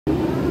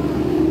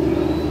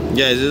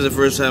Guys, this is the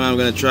first time I'm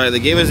gonna try. They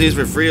gave us these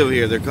for free over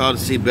here. They're called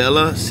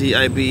Cibella,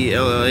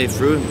 C-I-B-L-L-A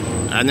fruit.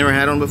 I've never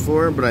had one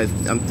before, but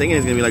I'm thinking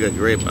it's gonna be like a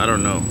grape. I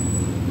don't know.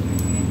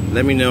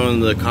 Let me know in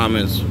the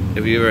comments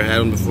if you ever had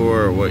one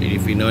before or what,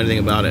 if you know anything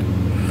about it.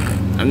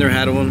 I've never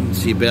had one.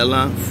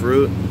 Cibella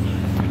fruit.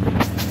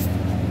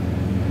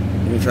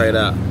 Let me try it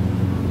out.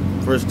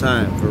 First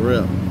time, for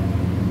real.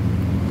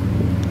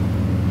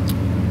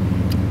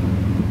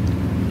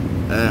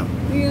 Yeah,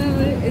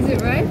 is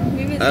it ripe?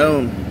 Maybe it's I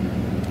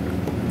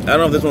don't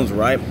know if this one's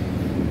ripe.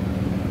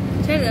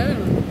 Try the other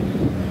one.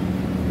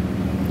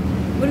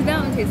 What does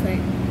that one taste like?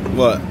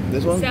 What?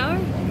 This one? Sour?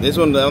 This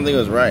one, I don't think it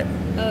was ripe.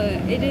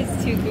 It is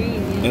too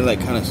green. Yeah. It's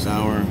like kind of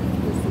sour.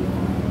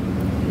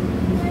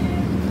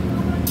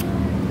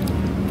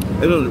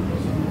 It was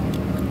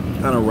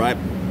kind of ripe.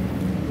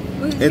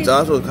 It's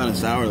also kind of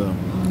sour though.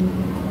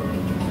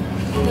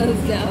 Oh,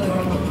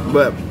 sour.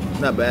 But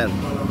not bad.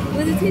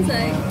 What does it taste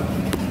like?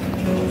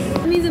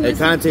 It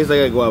kind of tastes like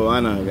a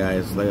guavana,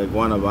 guys. Like a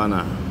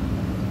guanabana.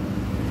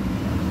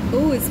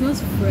 Oh, it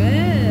smells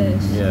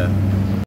fresh. Yeah.